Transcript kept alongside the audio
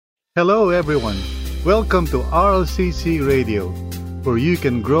Hello, everyone. Welcome to RLCC Radio, where you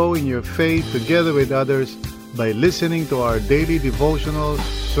can grow in your faith together with others by listening to our daily devotionals,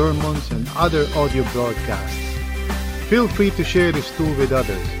 sermons, and other audio broadcasts. Feel free to share this tool with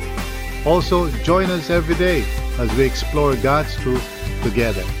others. Also, join us every day as we explore God's truth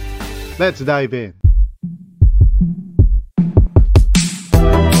together. Let's dive in.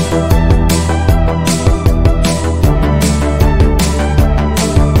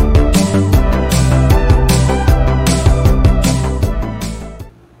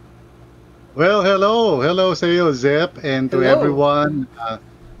 Well, hello sa iyo, Zep, and to Hello.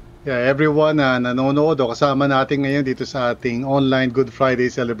 everyone na nanonood o kasama natin ngayon dito sa ating online Good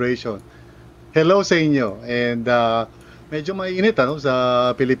Friday celebration. Hello sa inyo, and medyo mainit sa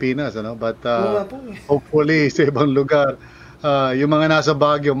Pilipinas, but Oo nga po eh. hopefully sa ibang lugar, yung mga nasa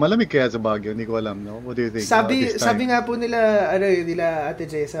Baguio, malamig kaya sa Baguio, hindi ko alam, no? What do you think Sabi this sabi time? nga po nila nila Ate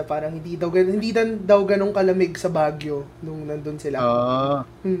Jessa parang hindi daw ganong kalamig sa Baguio nung nandun sila. Ah,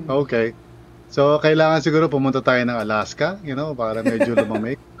 Hmm. okay. So, kailangan siguro pumunta tayo ng Alaska, para medyo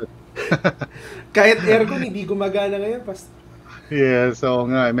lumamig. Kahit aircon hindi gumagana ngayon, pas. Yes, oo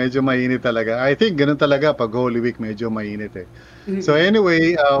nga, medyo mainit talaga. I think ganun talaga pag Holy Week, medyo mainit eh. So Mm. anyway,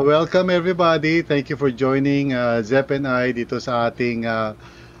 welcome everybody. Thank you for joining Zep and I dito sa ating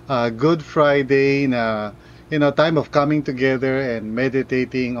Good Friday na time of coming together and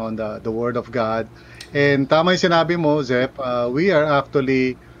meditating on the Word of God. And tama yung sinabi mo, Zep, we are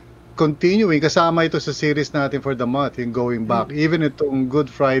actually continuing, kasama ito sa series natin for the month, yung going back, Mm. even itong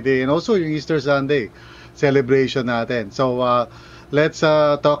Good Friday and also yung Easter Sunday celebration natin. So, let's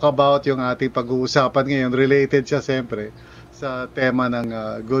talk about yung ating pag-uusapan ngayon. Related siya siyempre sa tema ng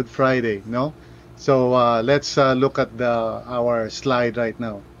Good Friday, no? So, let's look at our slide right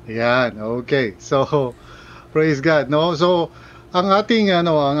now. Yan, okay. So, praise God, no? So, ang ating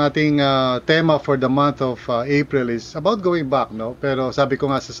tema for the month of April is about going back, no? Pero sabi ko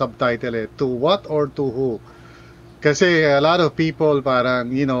nga sa subtitle to what or to who? Kasi a lot of people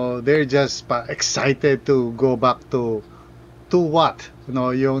parang, they're just excited to go back to what?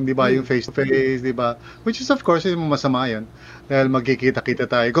 Yung 'di ba, yung Mm. face to face, 'di ba? Which is of course yung masama 'yun. Dahil magkikita-kita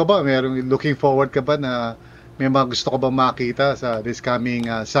tayo. Ikaw ba, merong looking forward ka ba na may mga gusto ko ba makita sa this coming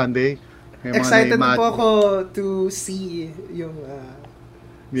Sunday? May mga Excited na po na-imagine? ako to see yung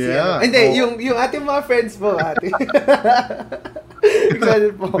si Yeah. Hindi, yung ating mga friends po, ate.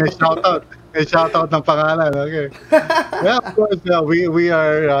 Excited po May ako. shoutout. May shoutout ng pangalan. Okay. Yeah, of course, we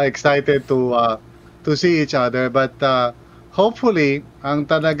are excited to see each other, but hopefully, ang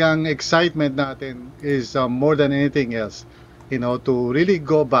talagang excitement natin is more than anything else, to really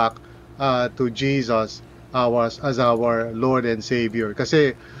go back to Jesus as our Lord and Savior.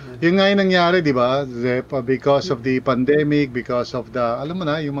 Kasi yun nga yung nangyari, di ba, Zep, because of the pandemic, because of alam mo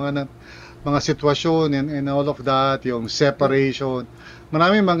na, yung mga sitwasyon and all of that, yung separation.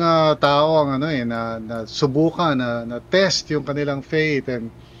 Maraming mga tao ang na subukan na test yung kanilang faith and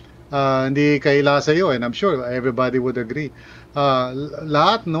hindi kaila sa iyo, and I'm sure everybody would agree.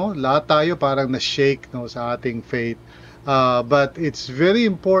 Lahat no, lahat tayo parang na-shake no sa ating faith. But it's very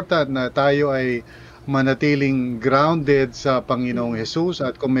important na tayo ay manatiling grounded sa Panginoong Mm. Jesus,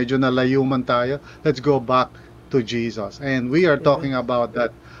 at kung medyo nalayo man tayo, let's go back to Jesus. And we are talking Amen. about that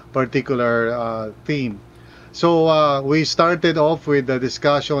particular theme. So we started off with the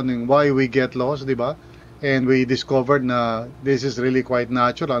discussion on why we get lost, di ba? And we discovered na this is really quite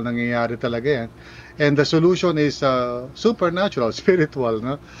natural, nangyayari talaga yan. And the solution is supernatural, spiritual,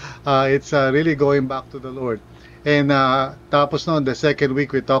 no? It's really going back to the Lord. And tapos noon, the second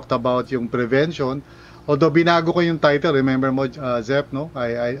week, we talked about yung prevention. Although binago ko yung title, remember mo, Zep, no?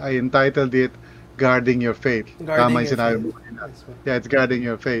 I entitled it Guarding Your Faith. Guarding Tama yung your sinabi faith. mo kanina. Yes, po. Yeah, it's guarding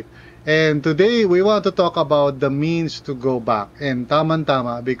your faith. And today, we want to talk about the means to go back. And tama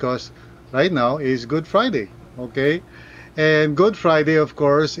because right now is Good Friday. Okay? And Good Friday, of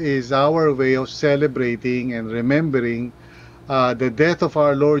course, is our way of celebrating and remembering the death of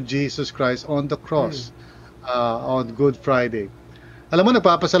our Lord Jesus Christ on the Mm. cross on Good Friday. Alam mo,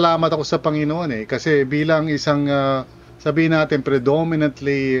 nagpapasalamat ako sa Panginoon kasi bilang isang, sabihin natin,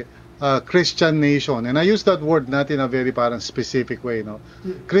 predominantly Christian nation, and I use that word not in a very parang specific way, no?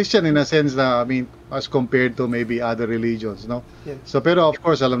 Mm. Christian in a sense na, I mean, as compared to maybe other religions, no? Yeah. So, pero of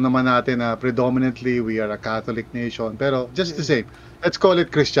course, alam naman natin na predominantly we are a Catholic nation, pero just the Mm. same, let's call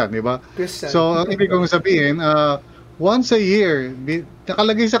it Christian, di ba? Christian. So, ang ibig kong sabihin, once a year,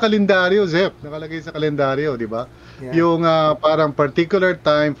 nakalagay sa kalendaryo, Zep, nakalagay sa kalendaryo, di ba? Yeah. Yung parang particular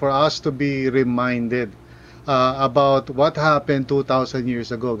time for us to be reminded about what happened 2,000 years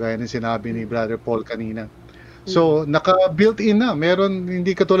ago, gaya ng sinabi ni Mm. Brother Paul kanina. So, naka-built-in na. Meron,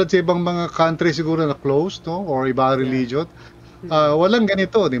 hindi katulad sa ibang mga country siguro na closed, no? Or iba religion. Walang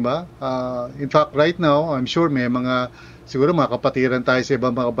ganito, di ba? In fact, right now, I'm sure may mga, siguro mga kapatiran tayo sa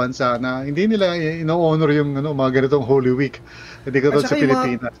ibang mga bansa na hindi nila ino-honor yung mga ganitong Holy Week. Hindi katulad sa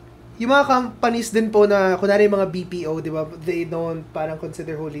Pilipinas. Yung mga companies din po na, kunwari yung mga BPO, di ba, they don't parang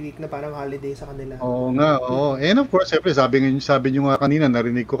consider Holy Week na parang holiday sa kanila. Oo nga, oo. And of course, siyempre, sabi nyo nga kanina,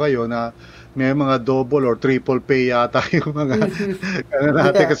 narinig ko kayo na may mga double or triple pay yata yung mga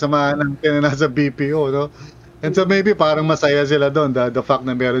natin kasamahan natin na nasa BPO, no? And so maybe parang masaya sila doon, the fact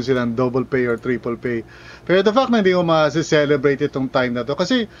na meron silang double pay or triple pay. Pero the fact na hindi mo ma-celebrate itong time na to,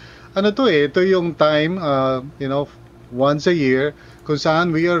 kasi ito yung time, once a year, kung saan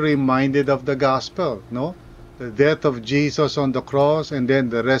we are reminded of the gospel, no? The death of Jesus on the cross, and then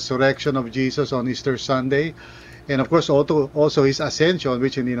the resurrection of Jesus on Easter Sunday, and of course also his ascension,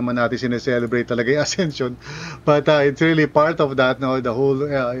 which hindi naman natin sineselebrate talaga yung ascension, but it's really part of that, no? The whole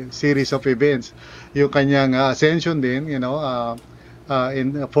series of events, yung kanyang ascension din, in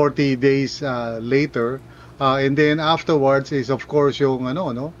 40 days later, and then afterwards is of course yung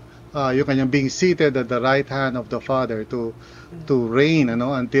yung kanyang being seated at the right hand of the Father to reign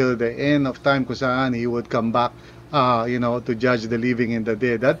until the end of time, kung saan he would come back to judge the living and the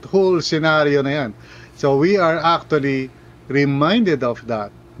dead. That whole scenario na yan. So we are actually reminded of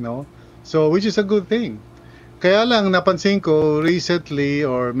that, no? So which is a good thing. Kaya lang napansin ko recently,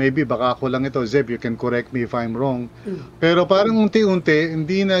 or maybe baka ako lang ito, Zeb, you can correct me if I'm wrong, pero parang unti-unti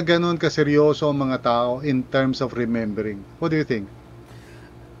hindi na ganoon kaseryoso ang mga tao in terms of remembering. What do you think?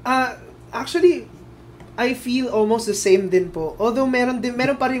 Actually, I feel almost the same din po. Although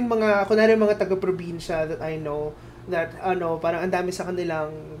meron pa rin mga, kunwari mga taga-probinsya that I know, that parang ang dami sa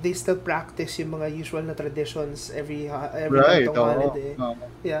kanilang, they still practice yung mga usual na traditions every Right, holiday.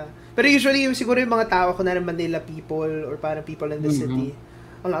 Yeah. Pero usually, siguro yung mga tao, kunwari Manila people, or parang people in the city,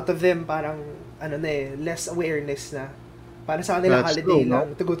 a lot of them parang, less awareness na. Parang sa kanilang holiday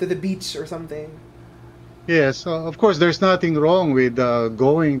lang, to go to the beach or something. Yes, of course, there's nothing wrong with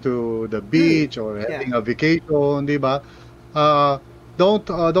going to the beach or having a vacation, di ba?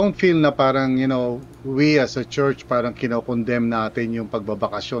 Don't feel na parang, we as a church parang kino-condemn natin yung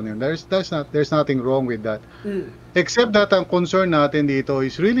pagbabakasyon. And there's nothing wrong with that. Except that ang concern natin dito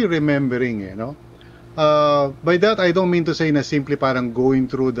is really remembering, By that, I don't mean to say na simply parang going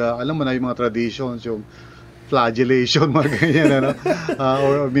through alam mo na yung mga traditions, yung flagellation, mga ganyan,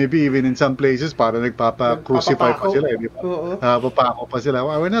 or maybe even in some places, parang nagpapa-crucify pa sila, di ba? Papako pa sila.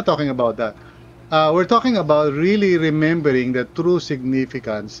 We're not talking about that. We're talking about really remembering the true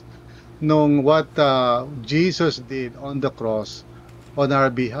significance nung what Jesus did on the cross on our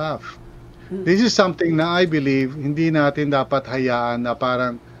behalf. This is something na I believe hindi natin dapat hayaan na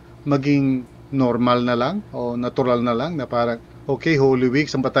parang maging normal na lang o natural na lang, na parang, okay, Holy Week,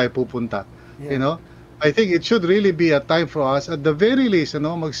 saan ba tayo pupunta? I think it should really be a time for us, at the very least,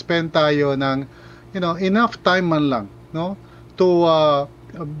 mag-spend tayo ng, enough time man lang, to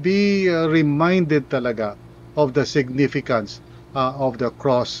be reminded talaga of the significance of the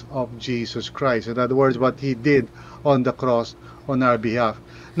cross of Jesus Christ. In other words, what He did on the cross on our behalf.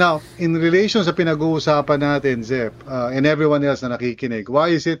 Now, in relation sa pinag-uusapan natin, Zep, and everyone else na nakikinig, why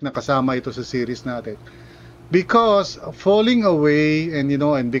is it nakasama ito sa series natin? Because falling away and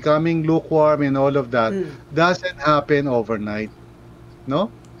and becoming lukewarm and all of that doesn't happen overnight, no?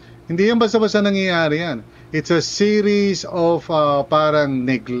 Hindi yan basta-basta nangyayari yan. It's a series of parang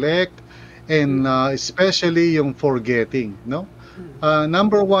neglect and especially yung forgetting, no?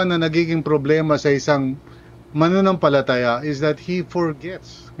 Number one na nagiging problema sa isang mananampalataya is that he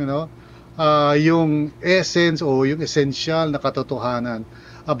forgets, yung essence o yung essential na katotohanan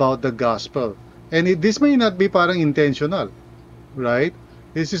about the gospel. And this may not be parang intentional, right?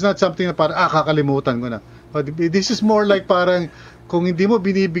 This is not something na parang, kakalimutan ko na. But this is more like parang, kung hindi mo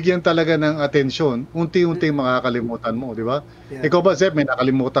binibigyan talaga ng atensyon, unti-unti makakalimutan mo, di ba? Yeah. Ikaw ba, Zep, may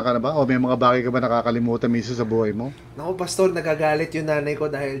nakalimutan ka na ba? O may mga bagay ka ba nakakalimutan minsan sa buhay mo? Naku, Pastor, nagagalit yung nanay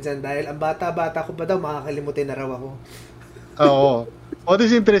ko dahil dyan. Dahil ang bata-bata ko pa daw, makakalimutin na raw ako. Oo. What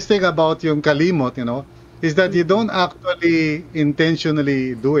is interesting about yung kalimot, is that you don't actually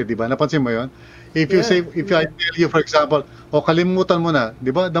intentionally do it, di ba? Napansin mo yun? If I tell you, for example, kalimutan mo na,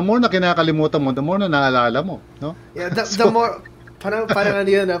 di ba? The more na kinakalimutan mo, the more na naalala mo, no? Yeah, the more, parang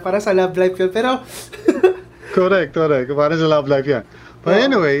ano yun, parang sa love life yun, pero... correct, parang sa love life yan. But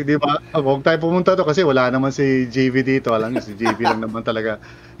anyway, di ba, huwag tayo pumunta to kasi wala naman si JV dito, alam niyo, si JV lang naman talaga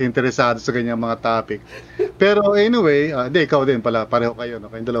interesado sa ganyang mga topic. Pero anyway, ikaw din pala, pareho kayo, no?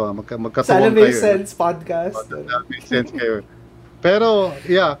 Kayong dalawa, magkatuwang kayo. Sana make sense, podcast. Make sense kayo. Pero,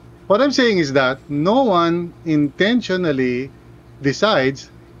 yeah, what I'm saying is that no one intentionally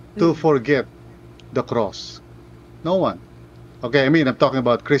decides to forget the cross. No one. Okay, I mean, I'm talking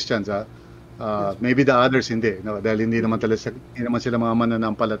about Christians, maybe the others hindi, no? Dahil hindi naman sila mga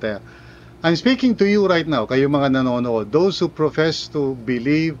mananampalataya. I'm speaking to you right now, kayo mga nanonood, those who profess to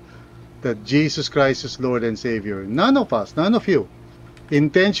believe that Jesus Christ is Lord and Savior. None of us, none of you,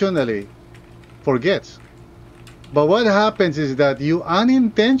 intentionally forgets. But what happens is that you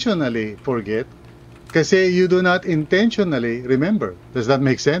unintentionally forget kasi you do not intentionally remember. Does that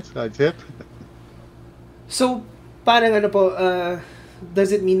make sense? That's it? So, parang ano po,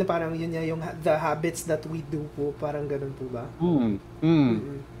 does it mean na parang yun yung the habits that we do po, parang ganun po ba?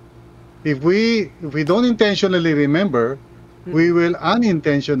 If we don't intentionally remember, we will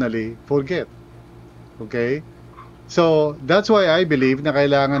unintentionally forget. Okay? So, that's why I believe na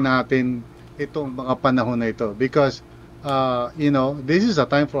kailangan natin itong mga panahon na ito because this is a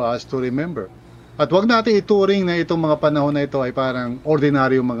time for us to remember. At wag natin ituring na itong mga panahon na ito ay parang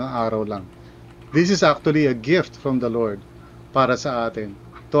ordinaryong mga araw lang. This is actually a gift from the Lord para sa atin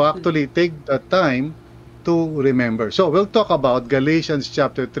to actually take the time to remember. So we'll talk about Galatians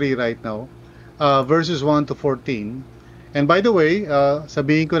chapter 3 right now, verses 1 to 14. And by the way,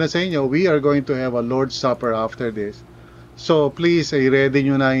 sabihin ko na sa inyo, we are going to have a Lord's Supper after this. So please, i-ready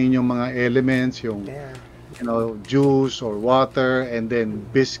nyo na inyong mga elements, yung juice or water, and then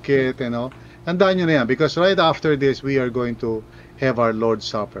biscuit, Tandaan nyo na yan, because right after this, we are going to have our Lord's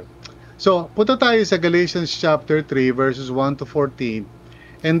Supper. So, punta tayo sa Galatians chapter 3, verses 1 to 14.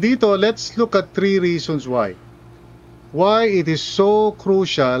 And dito, let's look at 3 reasons why. Why it is so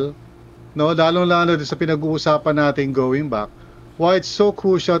crucial, lalong-lalo sa pinag-uusapan natin going back, why it's so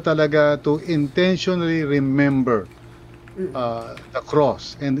crucial talaga to intentionally remember the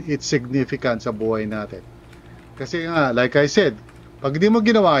cross and its significance sa buhay natin. Kasi nga, like I said, pag di mo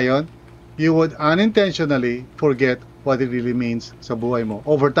ginawa yun, you would unintentionally forget what it really means sa buhay mo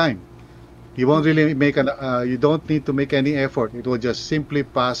over time. You won't really you don't need to make any effort. It will just simply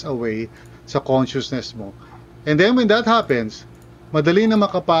pass away sa consciousness mo. And then when that happens, madali na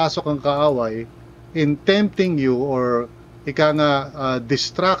makapasok ang kaaway in tempting you or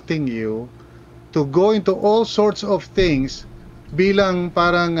distracting you to go into all sorts of things bilang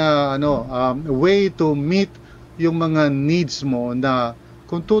parang way to meet yung mga needs mo na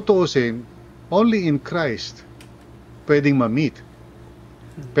kung tutuusin, only in Christ pwedeng ma-meet.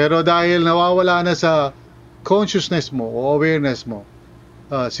 Pero dahil nawawala na sa consciousness mo o awareness mo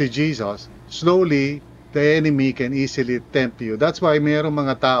si Jesus, slowly the enemy can easily tempt you. That's why mayroong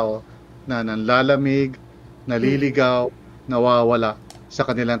mga tao na nanlalamig, naliligaw, nawawala sa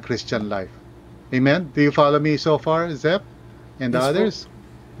kanilang Christian life. Amen? Do you follow me so far, Zep? And the others?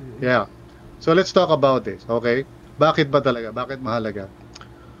 Yeah. So let's talk about this, okay? Bakit ba talaga? Bakit mahalaga?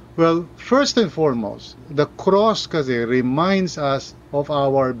 Well, first and foremost, the cross kasi reminds us of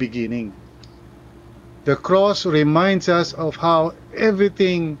our beginning. The cross reminds us of how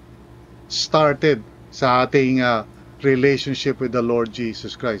everything started sa ating relationship with the Lord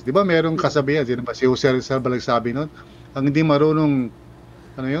Jesus Christ. Di ba merong kasabihan, sino ba? Si Jose Rizal ba nagsabi nun? Ang hindi marunong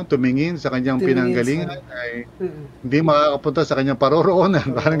tumingin sa kanyang pinanggalingan ay hindi makakapunta sa kanyang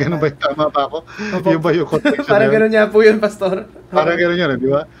paroroonan. Parang ganun ba yung tama pa ako? Yung ba yung quotation? Parang ganun niya po yun, Pastor. Parang ganun yun,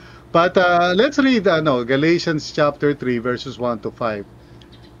 di ba? But let's read Galatians chapter 3 verses 1 to 5.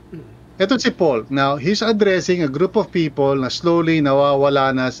 Ito si Paul. Now, he's addressing a group of people na slowly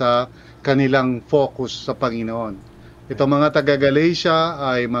nawawala na sa kanilang focus sa Panginoon. Ito mga taga-Galatia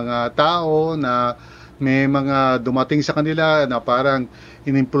ay mga tao na may mga dumating sa kanila na parang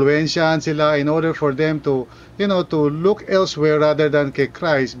inimpluwensyahan sila in order for them to look elsewhere rather than kay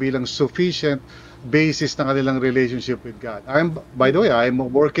Christ bilang sufficient basis ng kanilang relationship with God. By the way, I'm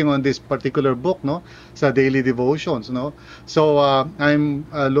working on this particular book, sa daily devotions, So, I'm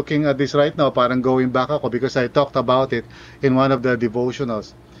looking at this right now, parang going back ako because I talked about it in one of the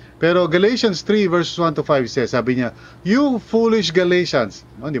devotionals. Pero Galatians 3 verses 1 to 5 says, sabi niya, "You foolish Galatians."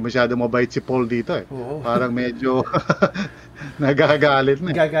 Hindi masyado mabait si Paul dito eh. Oo. Parang medyo nagagalit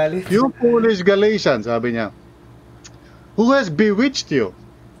na. Gagalit. "You foolish Galatians," sabi niya, "who has bewitched you?"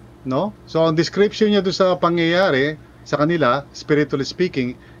 So, ang description niya doon sa pangyayari sa kanila, spiritually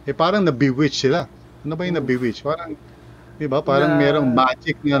speaking, parang na-bewitch sila. Ano ba yung na-bewitch? Parang, di ba? Parang merong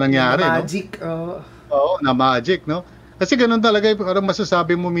magic na nangyari, Magic, Oo, na magic, Kasi ganun talaga, parang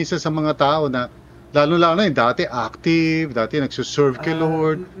masasabi mo minsan sa mga tao na, lalo-lalo na yung dati active, dati nagsuserve kay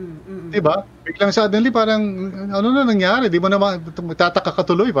Lord. Di ba? Biglang suddenly, parang, ano na nangyari? Di mo naman, tataka ka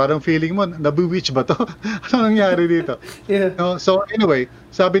tuloy, parang feeling mo, na-bewitch ba to? Ano nangyari dito? Yeah. So anyway,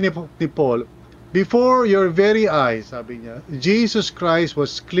 sabi ni Paul, Before your very eyes, sabi niya, Jesus Christ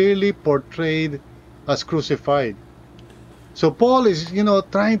was clearly portrayed as crucified. So Paul is,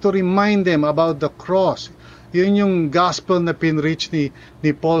 trying to remind them about the cross. Yun yung gospel na pinreach ni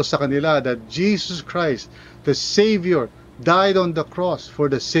Paul sa kanila, that Jesus Christ, the Savior, died on the cross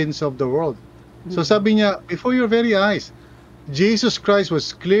for the sins of the world. So sabi niya, before your very eyes, Jesus Christ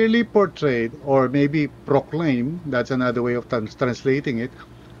was clearly portrayed, or maybe proclaimed, that's another way of translating it,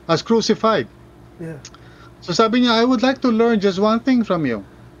 as crucified. Yeah. So sabi niya, I would like to learn just one thing from you.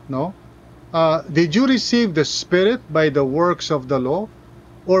 No? Did you receive the Spirit by the works of the law,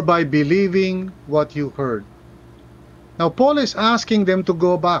 or by believing what you heard? Now, Paul is asking them to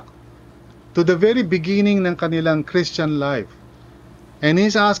go back to the very beginning ng kanilang Christian life. And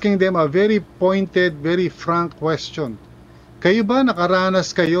he's asking them a very pointed, very frank question. Kayo ba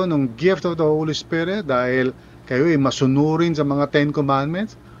nakaranas kayo ng gift of the Holy Spirit dahil kayo ay masunurin sa mga Ten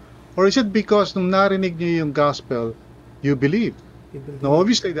Commandments? Or is it because nung narinig niyo yung gospel, you believe? Now,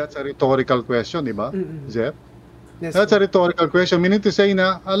 obviously, that's a rhetorical question, di ba, Zep? Yes, That's a rhetorical question. Meaning to say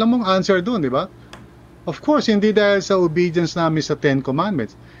na, alam mong answer doon, di ba? Of course, hindi dahil sa obedience namin sa Ten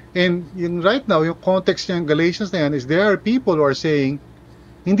Commandments. And right now, yung context niya ng Galatians na yan is there are people who are saying,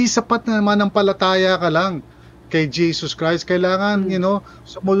 hindi sapat na naman ang palataya ka lang kay Jesus Christ. Kailangan,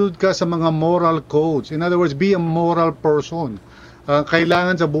 sumunod ka sa mga moral codes. In other words, be a moral person.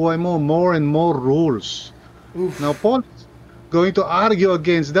 Kailangan sa buhay mo more and more rules. Oof. Now, Paul is going to argue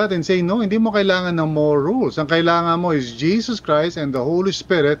against that and say, no, hindi mo kailangan ng more rules. Ang kailangan mo is Jesus Christ and the Holy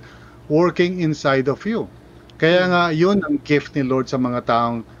Spirit working inside of you. Kaya nga, yun ang gift ni Lord sa mga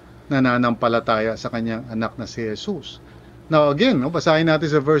taong nananampalataya sa kanyang anak na si Jesus. Now, again, basahin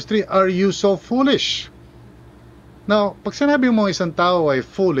natin sa verse 3, are you so foolish? Now, pag sinabi mo isang tao ay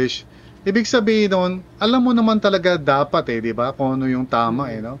foolish, ibig sabihin nun, alam mo naman talaga dapat di ba? Kung ano yung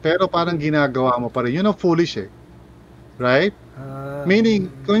tama no? Pero parang ginagawa mo pa rin. Yun ang foolish Right? Meaning,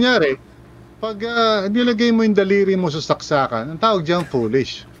 kunyari, pag nilagay mo yung daliri mo sa saksakan, ang tawag dyan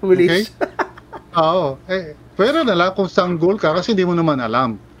foolish. Foolish. Okay? Oo. Pero lang kung sanggol ka kasi hindi mo naman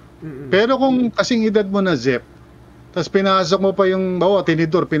alam. Pero kung kasing edad mo na Zep, tapos pinasok mo pa yung,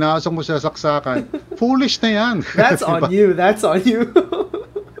 tinidor, pinasok mo sa saksakan, foolish na yan. That's on you. That's on you.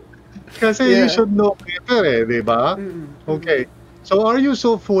 Kasi you should know better di ba? Okay. So are you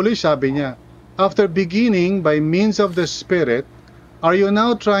so foolish, sabi niya? After beginning by means of the Spirit, are you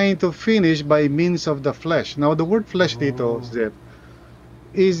now trying to finish by means of the flesh? Now, the word flesh dito, Zep,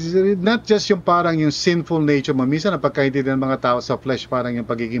 is not just yung parang yung sinful nature mo. Minsan napagkaintindihan ng mga tao sa flesh parang yung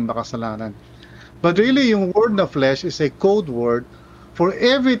pagiging makasalanan. But really, yung word na flesh is a code word for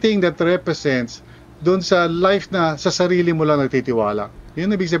everything that represents doon sa life na sa sarili mo lang nagtitiwala.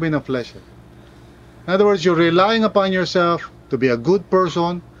 Yun ibig sabihin ng flesh. In other words, you're relying upon yourself to be a good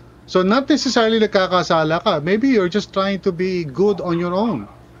person. So not necessarily nagkakasala ka. Maybe you're just trying to be good on your own.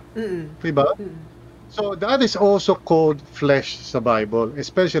 Diba? So that is also called flesh sa Bible,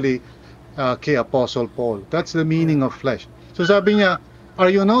 especially kay Apostle Paul. That's the meaning of flesh. So sabi niya,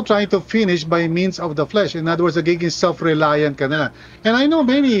 are you now trying to finish by means of the flesh? In other words, nagiging self-reliant ka na. And I know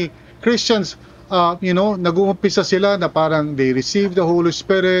many Christians, nag-uumpisa sila na parang they receive the Holy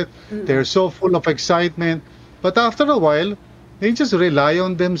Spirit, they're so full of excitement, but after a while, they just rely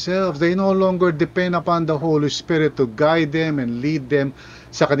on themselves. They no longer depend upon the Holy Spirit to guide them and lead them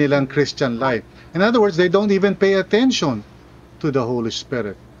sa kanilang Christian life. In other words, they don't even pay attention to the Holy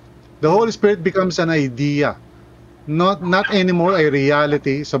Spirit. The Holy Spirit becomes an idea, not anymore a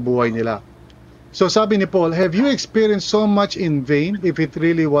reality sa buhay nila. So sabi ni Paul, have you experienced so much in vain, if it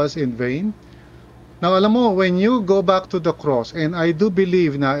really was in vain? Now, alam mo, when you go back to the cross, and I do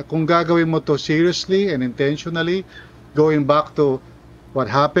believe na kung gagawin mo to seriously and intentionally, going back to what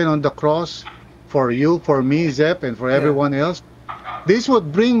happened on the cross for you, for me, Zep, and for everyone else, this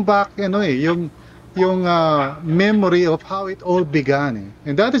would bring back, yung memory of how it all began.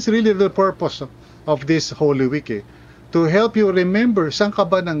 And that is really the purpose of this Holy Week, to help you remember saan ka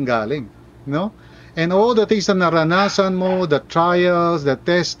ba nanggaling, and all the things na naranasan mo, the trials, the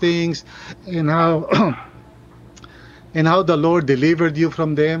testings, and how and how the Lord delivered you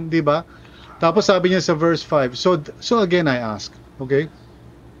from them, di ba? Tapos sabi niya sa verse 5, so again I ask, okay?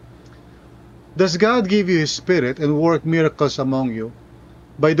 Does God give you His Spirit and work miracles among you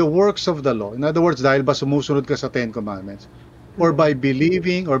by the works of the law? In other words, dahil ba sumusunod ka sa Ten Commandments? Or by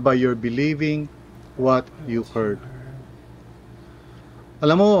believing, or by your believing what you heard?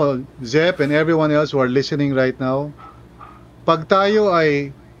 Alam mo, Zep and everyone else who are listening right now, pag tayo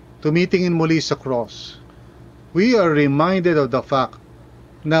ay tumitingin muli sa cross, we are reminded of the fact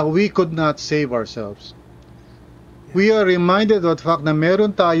na we could not save ourselves. We are reminded of the fact na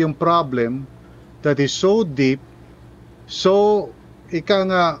meron tayong problem that is so deep, so ika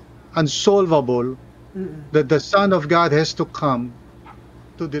nga unsolvable, that the Son of God has to come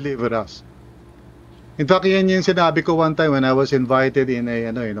to deliver us. In fact, yan yung sinabi ko one time when I was invited in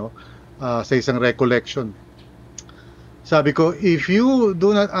a sa isang recollection. Sabi ko, if you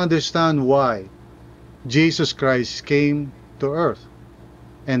do not understand why Jesus Christ came to earth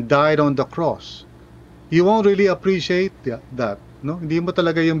and died on the cross, you won't really appreciate that. No? Hindi mo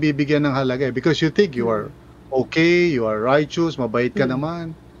talaga yung bibigyan ng halaga because you think you are okay, you are righteous, mabait ka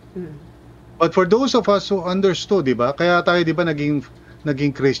naman. But for those of us who understood, di ba? Kaya tayo, di ba,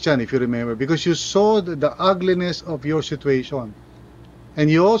 naging Christian, if you remember, because you saw the ugliness of your situation. And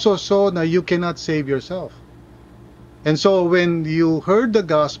you also saw that you cannot save yourself. And so when you heard the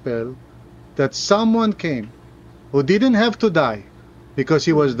gospel that someone came who didn't have to die because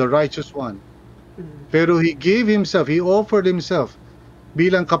he was the righteous one, pero he gave himself, he offered himself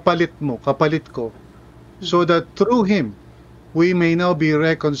bilang kapalit mo, kapalit ko, so that through him, we may now be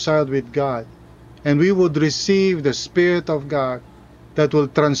reconciled with God and we would receive the Spirit of God that will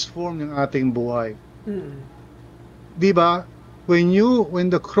transform yung ating buhay. Diba? When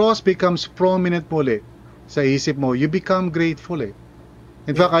the cross becomes prominent muli sa isip mo, you become grateful eh.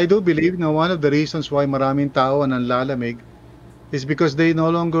 In fact, I do believe na one of the reasons why maraming tao ang nanlalamig is because they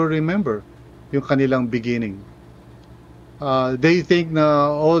no longer remember yung kanilang beginning. They think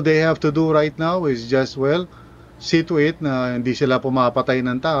na all they have to do right now is just, see to it na hindi sila pumapatay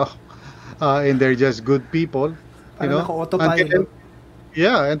ng tao and they're just good people. Until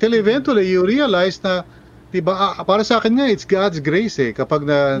eventually you realize na, diba, para sa akin nga, it's God's grace eh, kapag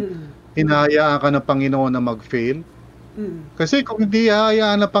hinahayaan ka ng Panginoon na mag-fail. Kasi kung hindi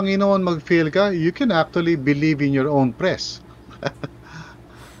hahayaan ng Panginoon mag-fail ka, you can actually believe in your own press.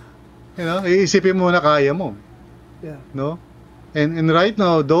 Iisipin mo na kaya mo. No? And right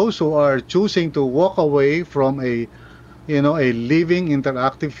now, those who are choosing to walk away from a living,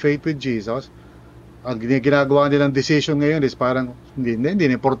 interactive faith with Jesus, ang ginagawa nilang decision ngayon is parang, hindi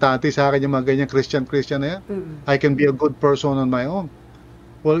importante sa akin yung mga ganyang Christian na yan. I can be a good person on my own.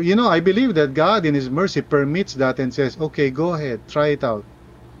 Well, I believe that God in His mercy permits that and says, okay, go ahead, try it out.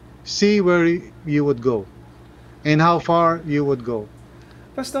 See where you would go and how far you would go.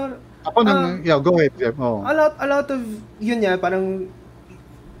 Pastor, go ahead, Jeff. Oh. A lot of, yun yan, parang,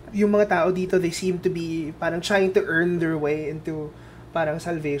 yung mga tao dito, they seem to be parang trying to earn their way into parang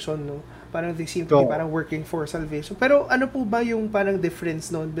salvation, no? Parang they seem to be parang working for salvation. Pero ano po ba yung parang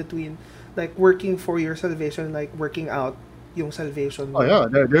difference noon between like working for your salvation, like working out yung salvation? Oh yeah,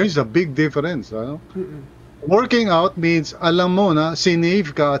 there is a big difference. Working out means alam mo na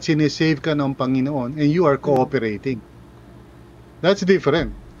sinave ka at sinisave ka ng Panginoon and you are cooperating. That's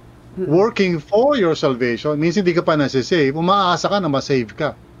different. Working for your salvation means hindi ka pa nasisave, umaasa ka na masave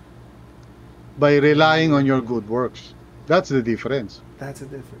ka by relying on your good works. That's the difference. That's the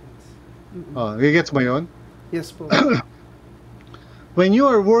difference. Gets mo yun? Yes po. When you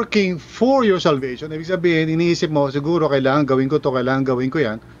are working for your salvation, ibig sabihin, iniisip mo, siguro kailangan gawin ko to, kailangan gawin ko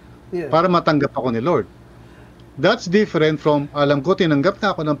yan, para matanggap ako ni Lord. That's different from, alam ko, tinanggap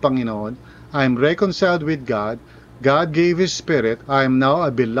na ako ng Panginoon, I'm reconciled with God, God gave His Spirit, I am now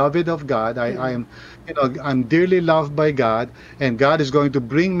a beloved of God, I'm dearly loved by God, and God is going to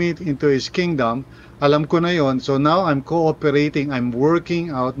bring me into His kingdom. Alam ko na yon, so now I'm cooperating, I'm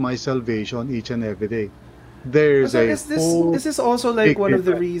working out my salvation each and every day. There's this is also like one of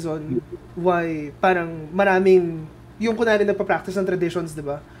the reason why parang maraming yung kunwari nagpa-practice ng traditions, di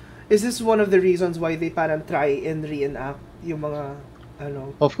ba? Is this one of the reasons why they parang try and reenact yung mga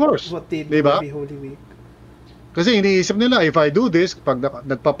of course, what they do every Holy Week? Kasi iniisip nila, if I do this, pag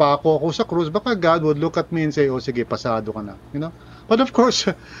nagpapako ako sa krus, baka God would look at me and say, oh sige, pasado ka na. But of course,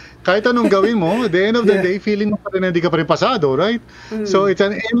 kahit anong gawin mo, at the end of the day, feeling mo pa rin na hindi ka pa rin pasado, right? So it's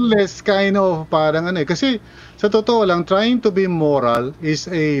an endless kind of parang kasi sa totoo lang, trying to be moral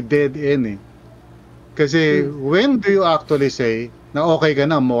is a dead end eh. Kasi when do you actually say na okay ka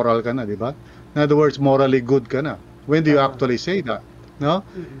na, moral ka na, di ba? In other words, morally good ka na. When do you actually say that? No?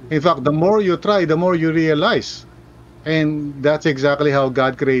 In fact, the more you try, the more you realize. And that's exactly how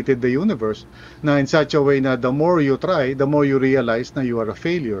God created the universe. Na in such a way na the more you try, the more you realize na you are a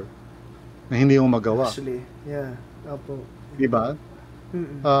failure. Na hindi mo magawa. Actually, yeah. Opo. Diba?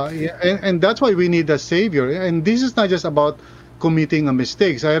 And that's why we need a savior. And this is not just about committing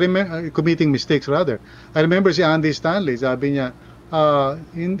mistakes. Committing mistakes rather. I remember si Andy Stanley, sabi niya,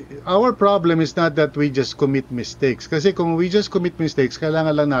 our problem is not that we just commit mistakes. Kasi kung we just commit mistakes,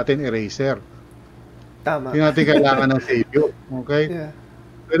 kailangan lang natin eraser. Tama. Hindi natin kailangan ng savior. Okay? Yeah.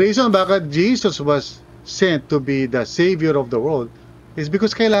 The reason bakit Jesus was sent to be the savior of the world is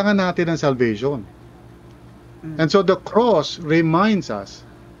because kailangan natin ng salvation. Mm. And so the cross reminds us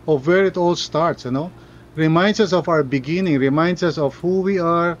of where it all starts, reminds us of our beginning, reminds us of who we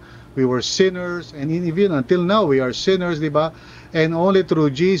are. We were sinners, and even until now we are sinners, di ba? And only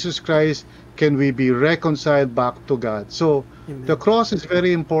through Jesus Christ can we be reconciled back to God. So Amen. the cross is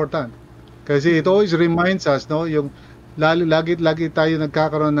very important kasi it always reminds us, yung lagi tayo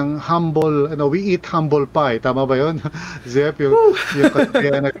nagkakaroon ng humble, we eat humble pie, tama ba yun? Zep,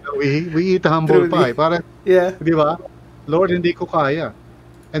 we eat humble Truly. pie, parang, Yeah. di ba? Lord, hindi ko kaya.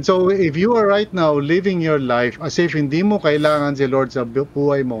 And so if you are right now living your life as if hindi mo kailangan si Lord sa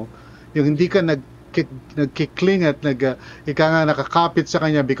buhay mo, yung hindi ka nagkikling at ika nga nakakapit sa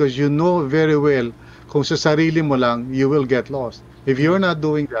Kanya because you know very well kung sa sarili mo lang, you will get lost. If you're not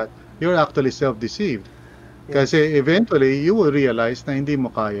doing that, you're actually self-deceived. Kasi eventually, you will realize na hindi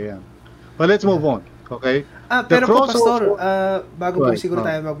mo kaya yan. But let's move on, okay? Pero po, cross Pastor, also- bago po Right, siguro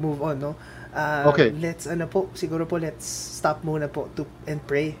tayo mag-move on, no? Okay. Let's stop muna po and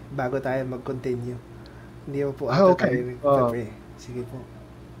pray bago tayo mag-continue. Hindi po okay. tayo pray. Sige po.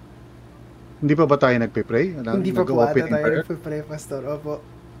 Hindi pa ba tayo nagpe-pray? Hindi pa po ata Nag-opening tayo prayer? nagpe-pray, Pastor. Opo.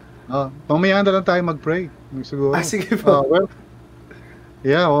 Mamaya na lang tayo mag-pray. Siguro. Sige po.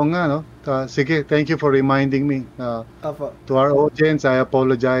 Oo nga, no? Sige, thank you for reminding me. Opo. To our audience, I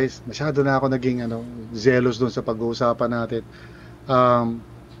apologize. Masyado na ako naging zealous dun sa pag-uusapan natin.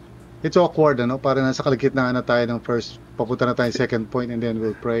 It's awkward, Para nasa kalagitnaan na tayo ng first, papunta na tayo second point and then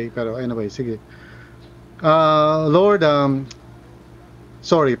we'll pray. Pero anyway, sige. Lord,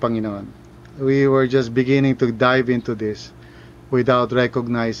 sorry, Panginoon. We were just beginning to dive into this without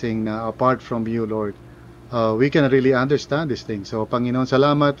recognizing na apart from you, Lord, we can really understand these things. So, Panginoon,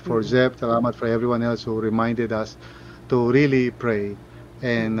 salamat for Zep, salamat for everyone else who reminded us to really pray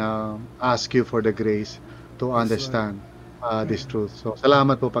and ask you for the grace to understand this truth. So,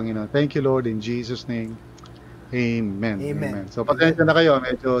 salamat po, Panginoon. Thank you, Lord, in Jesus' name. Amen. Amen. So, pasensya na kayo.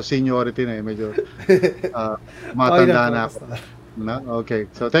 Medyo seniority na medyo matanda na ako.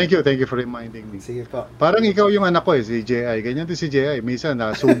 Okay. So, thank you for reminding me. Sige po. Parang ikaw yung anak ko si J.I. Ganyan din si J.I. Minsan,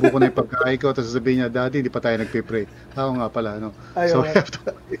 nasubo ko na yung pagkain ko, tapos sasabihin niya, Daddy, hindi pa tayo nagpipray. Ako nga pala, So, we have to...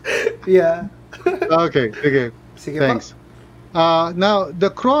 Yeah. Okay, sige. Sige Thanks. Now, the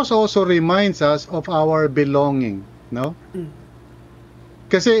cross also reminds us of our belonging, no?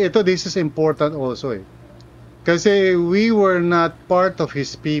 Kasi this is important also Kasi we were not part of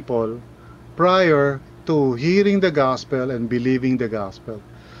His people prior to hearing the gospel and believing the gospel.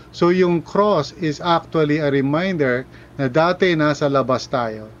 So yung cross is actually a reminder na dati nasa labas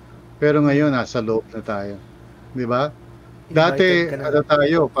tayo, pero ngayon nasa loob na tayo. Di ba? Dati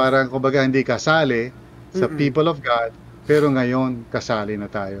tayo, parang kumbaga hindi kasali sa people of God, pero ngayon kasali na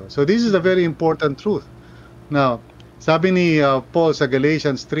tayo. So this is a very important truth. Now, sabi ni Paul sa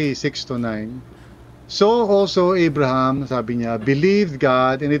Galatians 3:6-9, so also Abraham, sabi niya, believed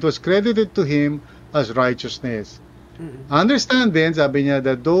God and it was credited to him as righteousness. Understand then, sabi niya,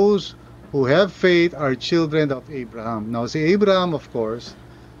 that those who have faith are children of Abraham. Now, si Abraham, of course,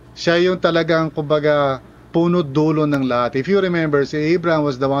 siya yung talagang, kumbaga, punot dulo ng lahat. If you remember, si Abraham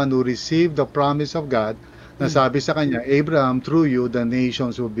was the one who received the promise of God na sabi sa kanya, Abraham, through you, the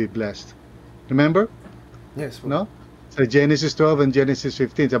nations will be blessed. Remember? Yes. No? Sa Genesis 12 and Genesis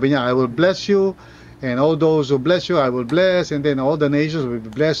 15, sabi niya, I will bless you, and all those who bless you, I will bless, and then all the nations will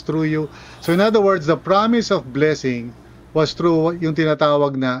be blessed through you. So in other words, the promise of blessing was through yung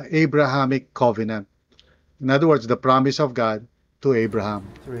tinatawag na Abrahamic covenant. In other words, the promise of God to Abraham.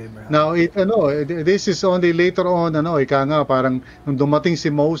 Now, this is only later on, ika nga, parang nung dumating si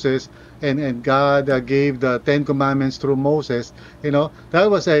Moses, and God gave the Ten Commandments through Moses, that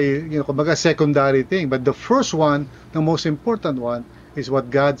was a, kumbaga secondary thing. But the first one, the most important one, is what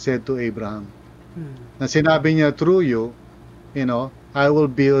God said to Abraham. Na sinabi niya, through you, I will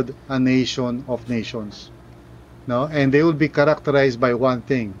build a nation of nations. No? And they will be characterized by one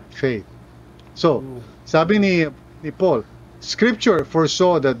thing, faith. So, sabi ni Paul, Scripture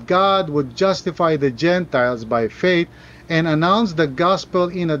foresaw that God would justify the Gentiles by faith and announce the gospel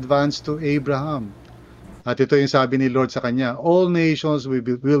in advance to Abraham. At ito yung sabi ni Lord sa kanya, all nations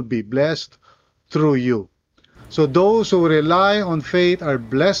will be blessed through you. So those who rely on faith are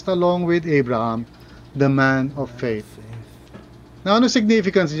blessed along with Abraham, the man of faith. Now, ano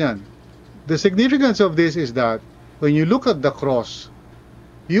significance niyan? The significance of this is that when you look at the cross,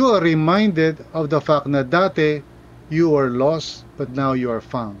 you are reminded of the fact na dati you were lost, but now you are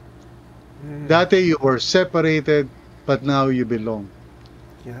found. Dati you were separated, but now you belong.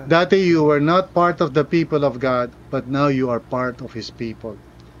 Yeah. Dati you were not part of the people of God, but now you are part of His people.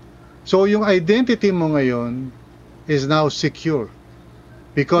 So yung identity mo ngayon is now secure.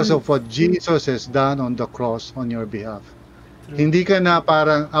 because Mm. of what Jesus has done on the cross on your behalf. True. Hindi ka na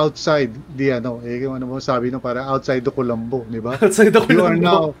parang outside ano mo sabi no, parang outside the Colombo, di ba? Outside the You are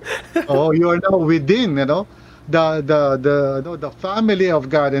Colombo. now, you are now within, the family of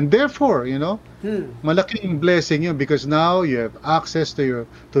God, and therefore, Hmm. malaking blessing yun because now you have access to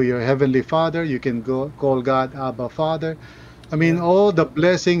your heavenly Father. You can go call God Abba Father. I mean, Yeah. all the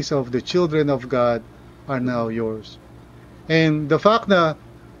blessings of the children of God are now yours. And the fact na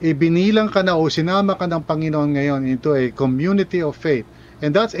ibinilang ka na o sinama ka ng Panginoon ngayon into a community of faith,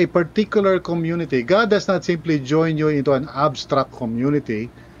 and that's a particular community. God does not simply join you into an abstract community,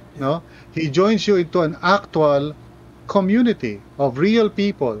 Yeah. no? He joins you into an actual community of real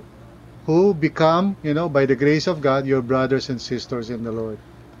people who become, by the grace of God, your brothers and sisters in the Lord.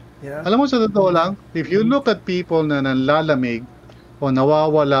 Yeah. Alam mo, sa totoo lang, if you look at people na nanlalamig o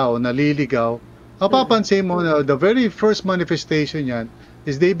nawawala o naliligaw, mapapansin mo na the very first manifestation yan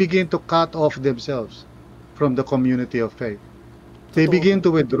is they begin to cut off themselves from the community of faith. They Totoo. begin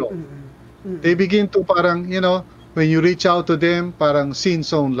to withdraw. Mm-mm. Mm-mm. They begin to parang, when you reach out to them, parang sin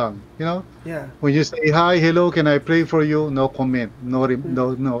zone lang. Yeah. When you say, hi, hello, can I pray for you? No comment, no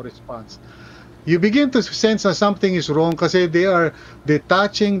response. You begin to sense that something is wrong kasi they are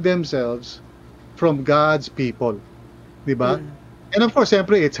detaching themselves from God's people. Diba? Mm. And of course,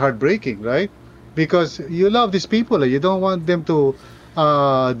 siyempre, it's heartbreaking, right? Because you love these people. You don't want them to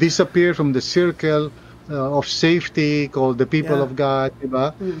disappear from the circle of safety called the people Yeah. of God,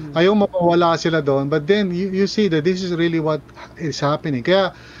 diba? Mm-mm. Ayaw mapawala sila doon. But then, you see that this is really what is happening.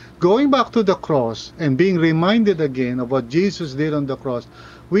 Kaya, going back to the cross and being reminded again of what Jesus did on the cross,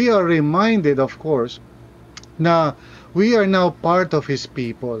 we are reminded, of course, na we are now part of His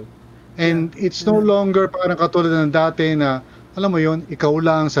people. And it's no longer parang katulad ng dati na, alam mo yun, ikaw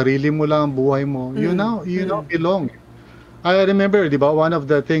lang, sarili mo lang, buhay mo. You now belong. I remember, di ba, one of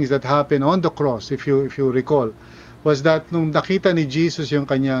the things that happened on the cross, if you recall, was that nung nakita ni Jesus yung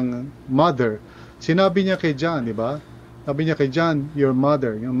kanyang mother, sinabi niya kay John, di ba? Sabi niya kay John, your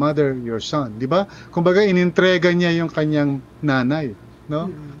mother, your son, di ba? Kumbaga, inintrega niya yung kanyang nanay,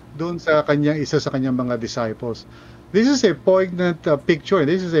 no? Doon sa isa sa kanyang mga disciples. This is a poignant picture.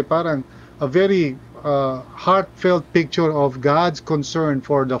 This is a very heartfelt picture of God's concern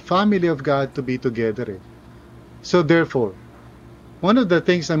for the family of God to be together. So therefore, one of the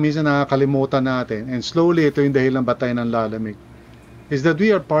things na minsan nakakalimutan natin, and slowly ito yung dahilan ba tayo nanlalamig, is that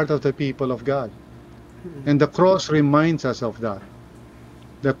we are part of the people of God. And the cross reminds us of that.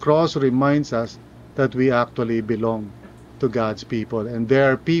 The cross reminds us that we actually belong to God's people. And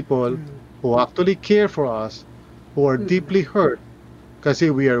there are people who actually care for us, who are deeply hurt kasi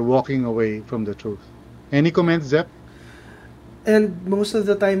we are walking away from the truth. Any comments, Zep? And most of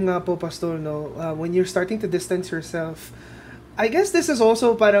the time nga po, Pastor, no, when you're starting to distance yourself, I guess this is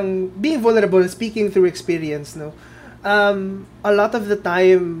also parang being vulnerable, speaking through experience, no? A lot of the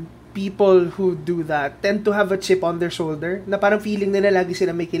time, people who do that tend to have a chip on their shoulder na parang feeling nila lagi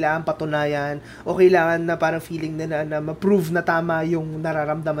sila may kailangan patunayan o kailangan na parang feeling nila na ma-prove na tama yung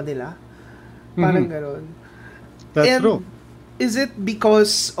nararamdaman nila. Parang gano'n. That's true. Is it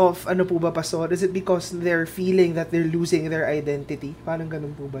because of, ano po ba, Pastor? Is it because they're feeling that they're losing their identity? Parang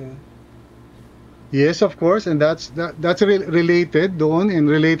ganun po ba yun? Yes, of course, and that's related doon and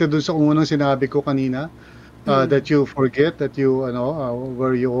related doon sa unang sinabi ko kanina that you forget that you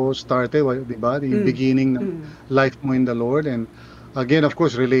where you all started, di ba? Yung beginning ng life mo in the Lord, and again, of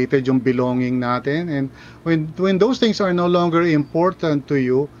course, related yung belonging natin, and when those things are no longer important to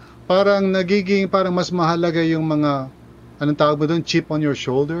you, parang mas mahalaga yung mga anong tawag mo doon, chip on your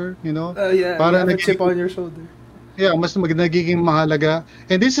shoulder, Yeah, parang a chip on your shoulder. Yeah, mas nagiging mahalaga.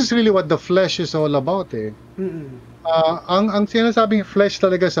 And this is really what the flesh is all about, eh. Ang sinasabing flesh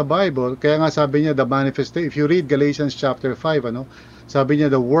talaga sa Bible, kaya nga sabi niya the manifestation. If you read Galatians chapter 5, sabi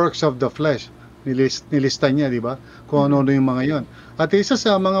niya the works of the flesh. Nilista niya, di ba? Kung ano yung mga yon. At isa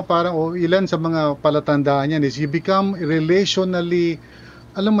sa mga ilan sa mga palatandaan niyan is you become relationally,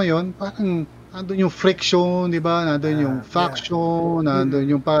 alam mo yon, parang nandun yung friction, di ba? Nandun yung faction, nandun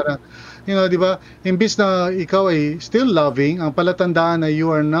yung parang, di ba? Imbis na ikaw ay still loving, ang palatandaan na you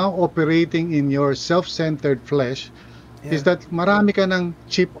are now operating in your self-centered flesh is that marami ka ng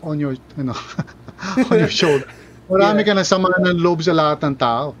chip on your, on your shoulder. Marami ka ng sama ng loob sa lahat ng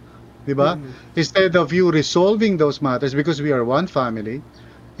tao. Di ba? Instead of you resolving those matters because we are one family,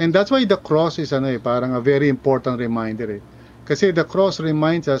 and that's why the cross is parang a very important reminder. Kasi the cross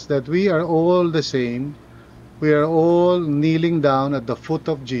reminds us that we are all the same. We are all kneeling down at the foot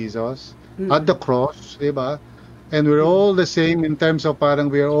of Jesus, at the cross, diba? And we're all the same in terms of parang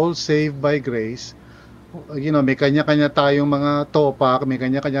we are all saved by grace. may kanya-kanya tayong mga topak, may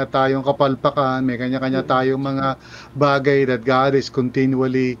kanya-kanya tayong kapalpakan, may kanya-kanya tayong mga bagay that God is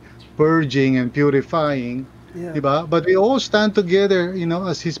continually purging and purifying, Yeah. diba? But we all stand together,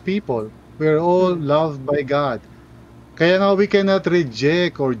 as His people. We're all Mm. loved by God. Kaya nga we cannot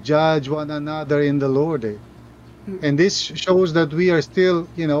reject or judge one another in the Lord. And this shows that we are still,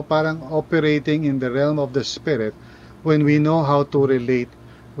 parang operating in the realm of the Spirit when we know how to relate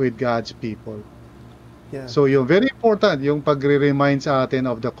with God's people. Yeah. So yung very important yung pagre-remind sa atin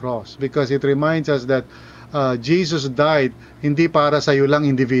of the cross because it reminds us that Jesus died hindi para sa iyo lang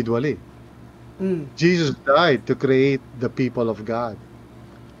individually. Mm. Jesus died to create the people of God.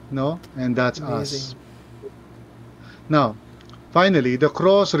 No? And that's us. Amazing. Now, finally, the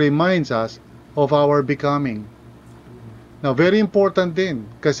cross reminds us of our becoming. Now, very important din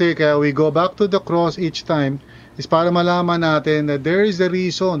kasi kaya we go back to the cross each time is para malaman natin that there is a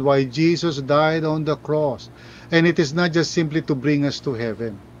reason why Jesus died on the cross. And it is not just simply to bring us to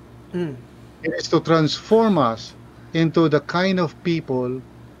heaven. Mm. It is to transform us into the kind of people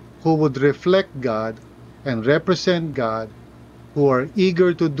who would reflect God and represent God, who are eager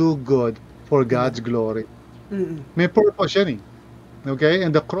to do good for God's glory. Mm. May purpose yan eh. Okay?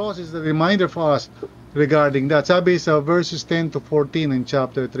 And the cross is the reminder for us regarding that. Sabi sa verses 10 to 14 in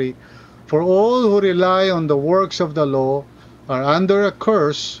chapter 3, for all who rely on the works of the law are under a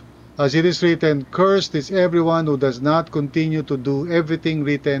curse, as it is written, cursed is everyone who does not continue to do everything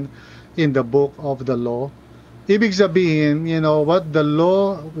written in the book of the law. Ibig sabihin, what the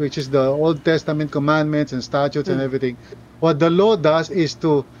law, which is the Old Testament commandments and statutes and everything, what the law does is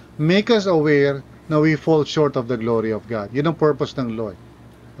to make us aware na we fall short of the glory of God. Yun ang purpose ng law.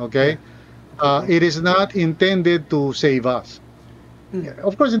 Okay? It is not intended to save us.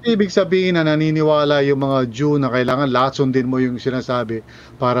 Of course, hindi ibig sabihin na naniniwala yung mga Jew na kailangan lahat sundin mo yung sinasabi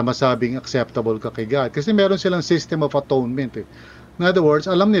para masabing acceptable ka kay God. Kasi meron silang system of atonement. In other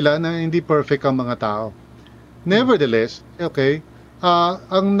words, alam nila na hindi perfect ang mga tao. Nevertheless, okay,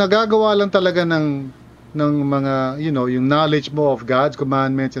 ang nagagawa lang talaga ng mga, yung knowledge mo of God's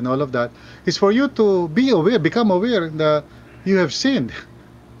commandments and all of that is for you to be aware, become aware that you have sinned.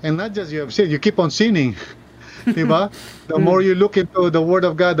 And not just you have sinned, you keep on sinning. Diba? The more you look into the Word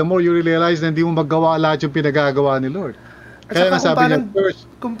of God, the more you realize na hindi mo magawa lahat yung pinagagawa ni Lord. Kaya nga sabi niya, first,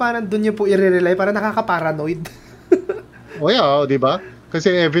 kung parang doon niyo po i-rely, parang nakaka-paranoid. diba?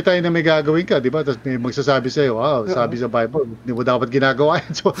 Kasi every time na may gagawin ka, diba? Tapos may magsasabi sa'yo, sabi sa Bible, hindi mo dapat ginagawa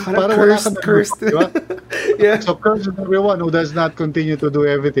yan. So, parang wala ka na. Cursed. Diba? Yeah. So, cursed is everyone who does not continue to do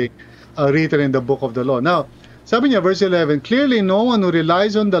everything written in the book of the law. Now, sabi niya, verse 11, clearly no one who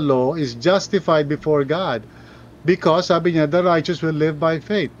relies on the law is justified before God. Because, sabi niya, the righteous will live by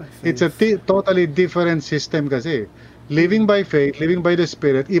faith. It's a totally different system kasi. Living by faith, living by the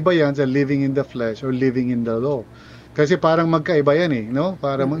Spirit, iba yan sa living in the flesh or living in the law. Kasi parang magkaiba yan no?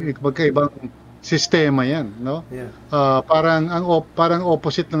 Parang magkaibang sistema yan, no? Yeah. Parang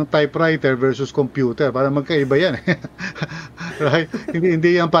opposite ng typewriter versus computer. Parang magkaiba yan. Right?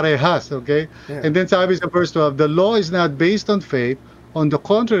 Hindi yan parehas, okay? Yeah. And then sabi sa verse 12, the law is not based on faith. On the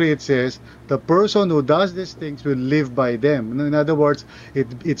contrary, it says, the person who does these things will live by them. In other words,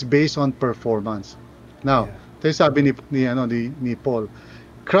 it's based on performance. Now, tayo sabi ni Paul,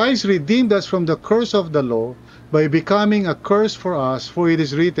 Christ redeemed us from the curse of the law by becoming a curse for us, for it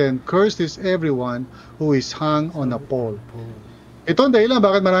is written, cursed is everyone who is hung on a pole. Ito ang dahilan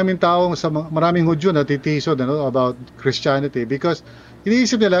bakit maraming Hudyo natitisod about Christianity because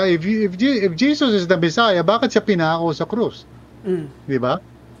iniisip nila, if Jesus is the Messiah, bakit siya pinako sa krus? Di ba?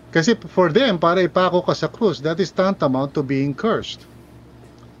 Kasi for them, para ipako ka sa krus, that is tantamount to being cursed.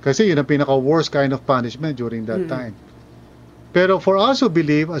 Kasi yun ang pinaka-worst kind of punishment during that time. Pero for us who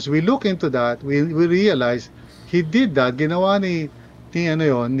believe, as we look into that, we realize He did that, ginawa ni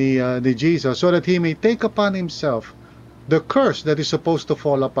Jesus so that He may take upon Himself the curse that is supposed to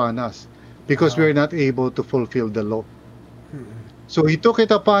fall upon us because we are not able to fulfill the law. So He took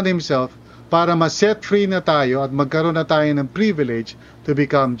it upon Himself para ma-set free na tayo at magkaroon na tayo ng privilege to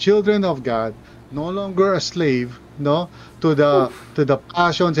become children of God, no longer a slave, to the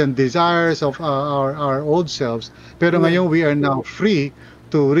passions and desires of our old selves. Pero ngayon we are now free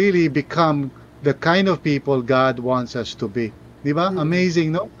to really become the kind of people God wants us to be. Di ba?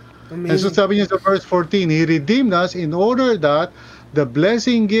 Amazing, no? Amazing. And so sabi niya sa verse 14, He redeemed us in order that the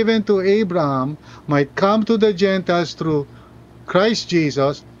blessing given to Abraham might come to the Gentiles through Christ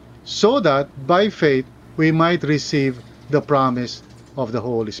Jesus, so that by faith we might receive the promise of the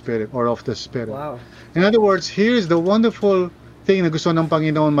Holy Spirit or of the Spirit. Wow. In other words, here's the wonderful thing na gusto ng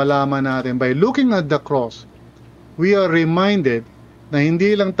Panginoon malaman natin. By looking at the cross, we are reminded na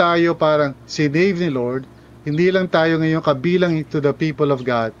hindi lang tayo parang sinave ni Lord, hindi lang tayo ngayon kabilang to the people of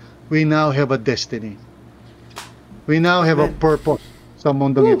God, we now have a destiny. We now have a purpose sa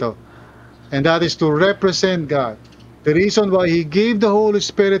mundong ito. And that is to represent God. The reason why He gave the Holy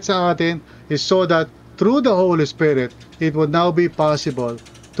Spirit sa atin is so that through the Holy Spirit, it would now be possible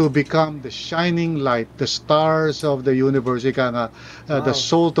to become the shining light, the stars of the universe, the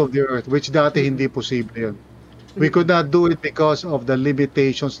salt of the earth, which dati hindi posible yun. We could not do it because of the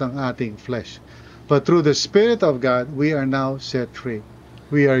limitations ng ating flesh. But through the Spirit of God, we are now set free.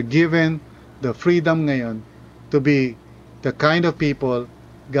 We are given the freedom ngayon to be the kind of people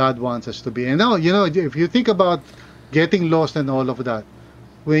God wants us to be. And now, if you think about getting lost and all of that,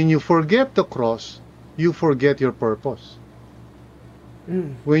 when you forget the cross, you forget your purpose.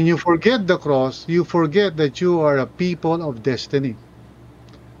 When you forget the cross, you forget that you are a people of destiny.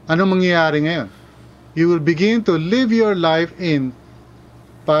 Ano mangyayari ngayon? You will begin to live your life in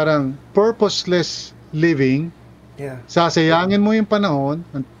parang purposeless living. Yeah. Sasayangin mo yung panahon.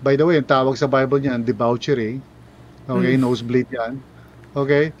 By the way, ang tawag sa Bible niyan, debauchery. Okay, nosebleed yan.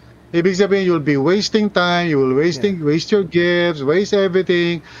 Okay? Ibig sabihin, you'll be wasting time, you will waste your gifts, waste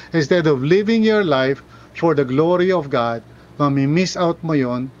everything, instead of living your life for the glory of God. Mami-miss out mo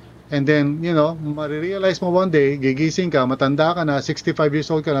yon, and then, marirealize mo one day, gigising ka, matanda ka na, 65 years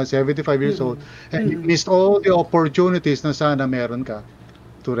old ka na, 75 years old, and you missed all the opportunities na sana meron ka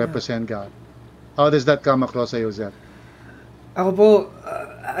to represent God. How does that come across sa iyo, Zed? Ako po,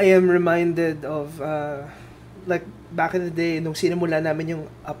 I am reminded of, like, back in the day, nung sinimula namin yung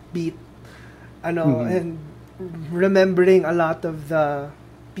upbeat, and remembering a lot of the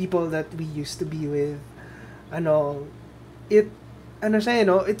people that we used to be with,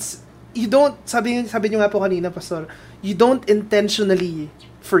 it's, you don't, sabi nyo nga po kanina, Pastor, you don't intentionally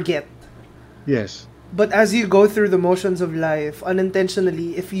forget. Yes. But as you go through the motions of life,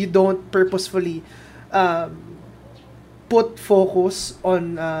 unintentionally, if you don't purposefully put focus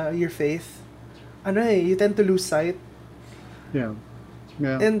on your faith, you tend to lose sight. Yeah.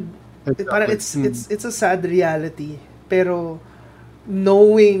 And exactly. it's a sad reality. Pero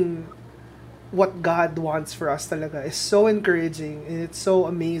knowing what God wants for us talaga is so encouraging and it's so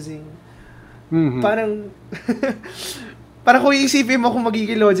amazing. Parang parang kung iisipin mo kung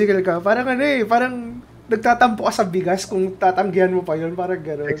magiging logical ka, parang parang nagtatampo ka sa bigas kung tatanggihan mo pa yun, parang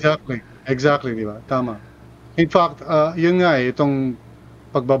gano'n. Exactly, di ba? Tama. In fact, yun nga itong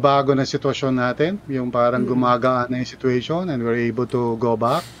pagbabago ng sitwasyon natin, yung parang gumagaan na yung situation and we're able to go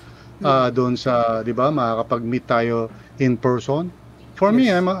back doon sa, di ba, makakapag-meet tayo in person. For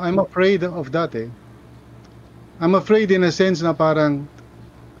me, I'm afraid of that. I'm afraid in a sense na parang,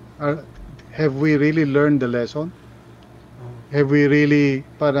 have we really learned the lesson? Have we really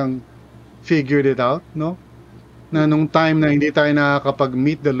parang figured it out, no? Na nung time na hindi tayo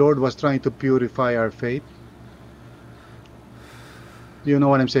nakakapag-meet, the Lord was trying to purify our faith. You know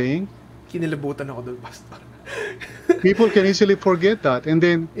what I'm saying? Kinilabutan ako doon, Pastor. People can easily forget that. And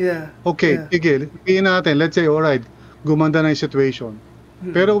then, sige, sabihin natin, let's say, alright, gumanda na yung situation.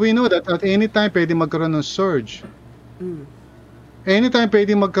 Pero we know that at any time pwede magkaroon ng surge. Anytime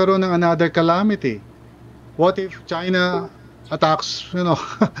pwede magkaroon ng another calamity. What if China attacks,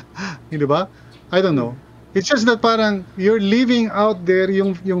 di ba? I don't know. It's just that parang you're living out there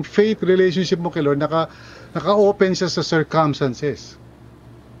yung faith relationship mo kay Lord, naka-open siya sa circumstances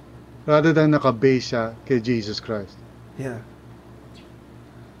rather than naka-base siya kay Jesus Christ. Yeah.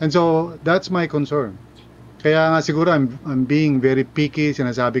 And so, that's my concern. Kaya nga siguro I'm being very picky.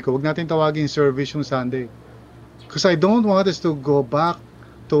 Sinasabi ko, wag natin tawagin service yung Sunday. Because I don't want us to go back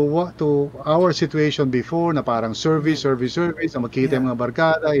to our situation before na parang service, na makita yung mga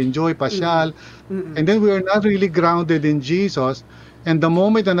barkada, enjoy, pasyal. And then we are not really grounded in Jesus. And the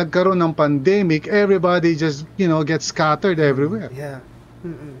moment na nagkaroon ng pandemic, everybody just, gets scattered everywhere. Yeah.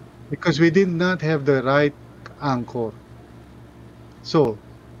 Because we did not have the right anchor. So,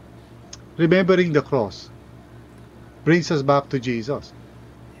 remembering the cross brings us back to Jesus.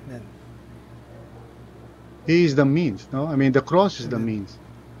 Amen. He is the means, no? I mean, the cross is the means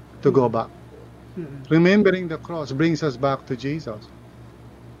to go back. Remembering the cross brings us back to Jesus.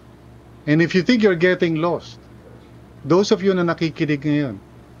 And if you think you're getting lost, those of you na nakikinig ngayon,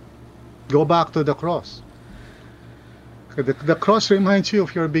 go back to the cross. The cross reminds you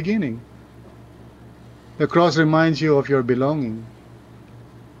of your beginning. The cross reminds you of your belonging.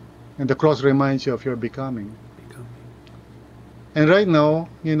 And the cross reminds you of your becoming. And right now,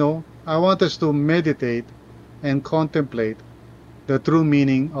 I want us to meditate and contemplate the true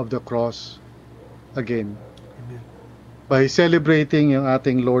meaning of the cross again. Amen. By celebrating yung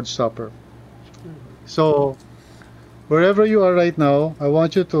ating Lord's Supper. So, wherever you are right now, I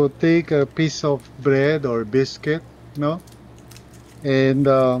want you to take a piece of bread or biscuit, no? And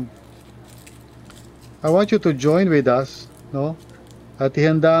I want you to join with us, no? At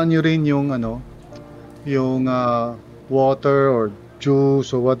ihandaan nyo rin yung yung water or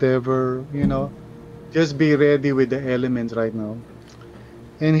juice or whatever, Just be ready with the elements right now.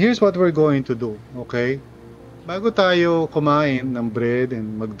 And here's what we're going to do, okay? Bago tayo kumain ng bread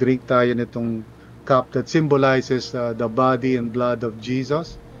and mag-drink tayo nitong cup that symbolizes the body and blood of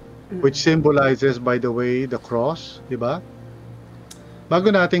Jesus, which symbolizes, by the way, the cross, di ba?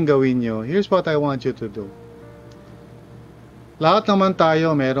 Bago natin gawin nyo, here's what I want you to do. Lahat naman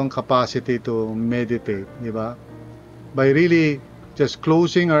tayo merong capacity to meditate, di ba? By really just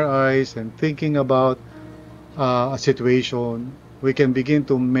closing our eyes and thinking about a situation, we can begin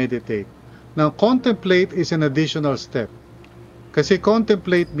to meditate. Now, contemplate is an additional step. Kasi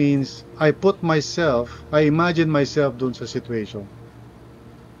contemplate means I imagine myself dun sa situation.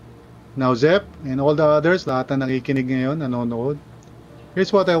 Now, Zep and all the others, lahat na nakikinig ngayon, nanonood,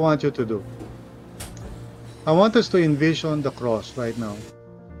 here's what I want you to do. I want us to envision the cross right now.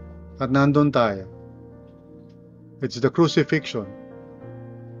 At nandun tayo. It's the crucifixion.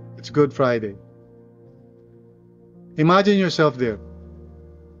 It's Good Friday. Imagine yourself there.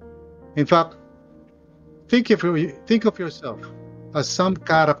 In fact, think of yourself as some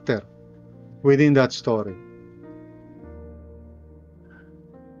character within that story.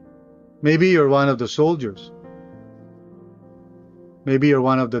 Maybe you're one of the soldiers. Maybe you're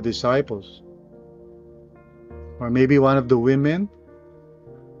one of the disciples. Or maybe one of the women.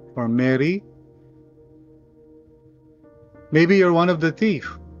 Or Mary. Maybe you're one of the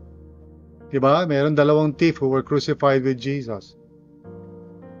thief. Diba? Meron dalawang thief who were crucified with Jesus.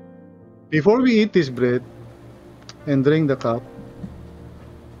 Before we eat this bread and drink the cup,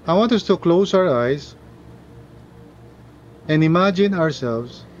 I want us to close our eyes and imagine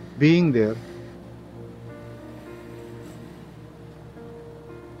ourselves being there.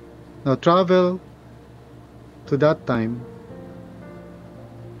 Now travel to that time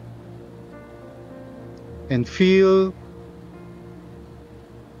and feel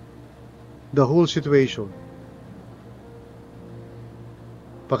the whole situation.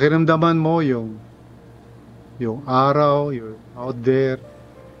 Pakiramdaman mo yung araw, you're out there.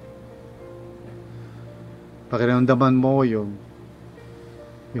 Pakiramdaman mo yung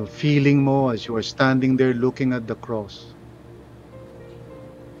feeling mo as you are standing there looking at the cross.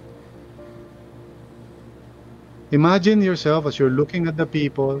 Imagine yourself as you're looking at the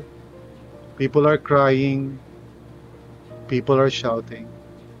people. People are crying. People are shouting.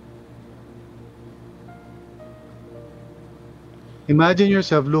 Imagine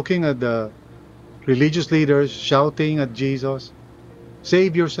yourself looking at the religious leaders shouting at Jesus,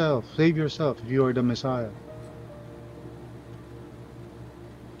 save yourself if you are the Messiah.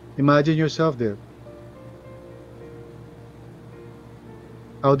 Imagine yourself there.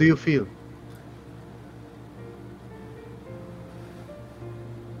 How do you feel?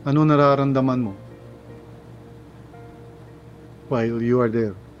 Ano nararamdaman mo while you are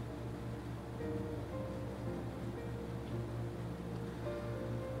there?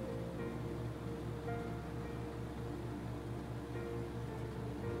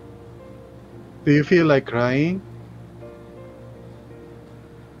 Do you feel like crying?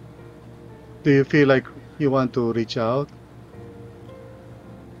 Do you feel like you want to reach out?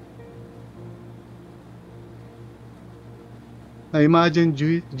 Now imagine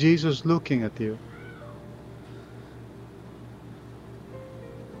Jesus looking at you.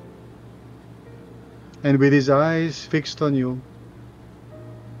 And with his eyes fixed on you,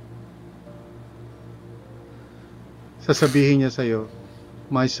 sasabihin niya sa'yo,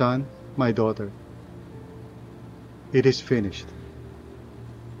 my son, my daughter, it is finished.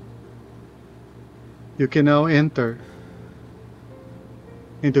 You can now enter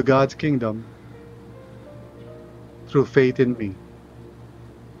into God's kingdom through faith in me.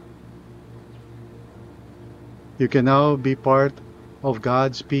 You can now be part of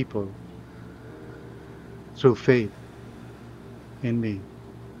God's people through faith in me.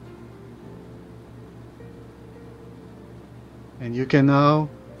 And you can now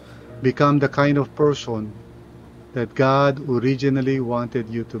become the kind of person that God originally wanted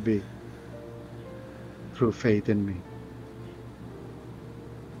you to be through faith in me.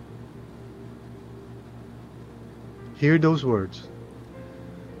 Hear those words.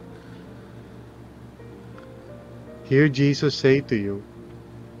 Hear Jesus say to you,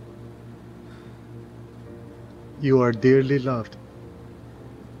 you are dearly loved.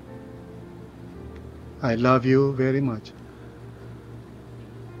 I love you very much.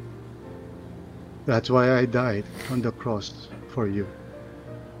 That's why I died on the cross for you.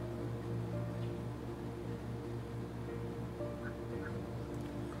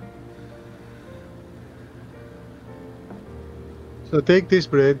 So take this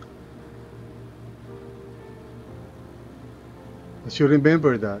bread. As you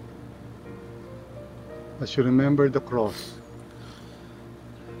remember that, as you remember the cross,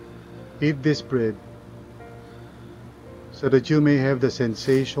 eat this bread so that you may have the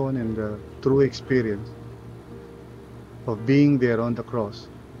sensation and the true experience of being there on the cross,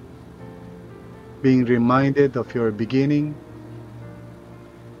 being reminded of your beginning,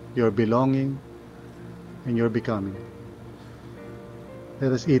 your belonging, and your becoming.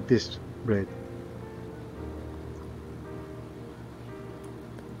 Let us eat this bread.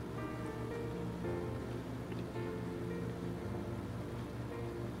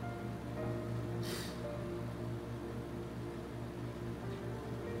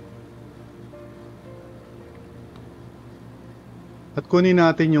 At kunin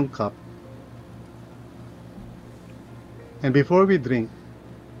natin yung cup. And before we drink,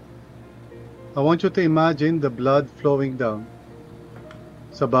 I want you to imagine the blood flowing down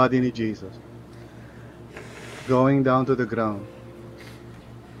sa body ni Jesus, going down to the ground.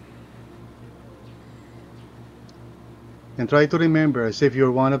 And try to remember as if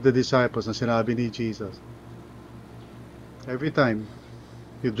you're one of the disciples na sinabi ni Jesus. Every time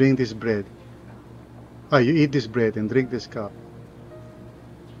you drink this bread, you eat this bread and drink this cup,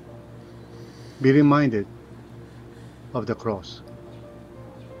 be reminded of the cross.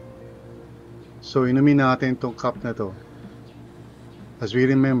 So inumin natin itong cup na to as we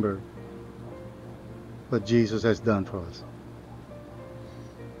remember what Jesus has done for us.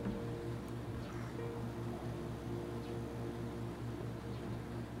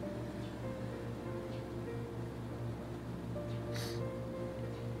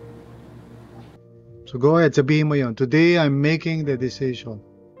 So go ahead, sabihin mo yun. Today I'm making the decision.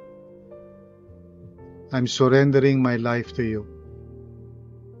 I'm surrendering my life to you.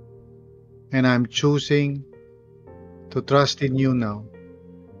 And I'm choosing to trust in you now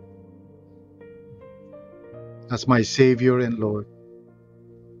as my Savior and Lord.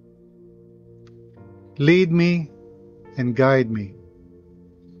 Lead me and guide me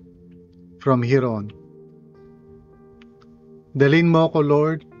from here on. Dalhin mo ko,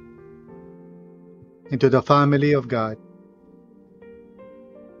 Lord, into the family of God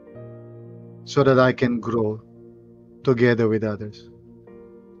so that I can grow together with others.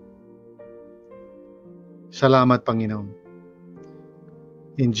 Salamat, Panginoon.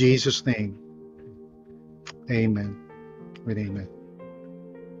 In Jesus' name, amen and amen.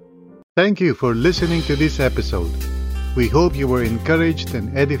 Thank you for listening to this episode. We hope you were encouraged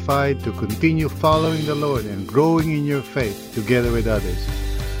and edified to continue following the Lord and growing in your faith together with others.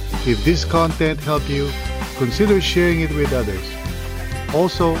 If this content helped you, consider sharing it with others.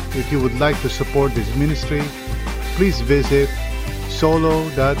 Also, if you would like to support this ministry, please visit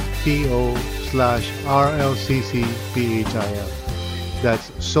solo.to/RLCCPHIL. That's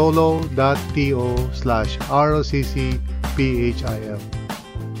solo.to/RLCCPHIL.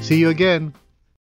 See you again.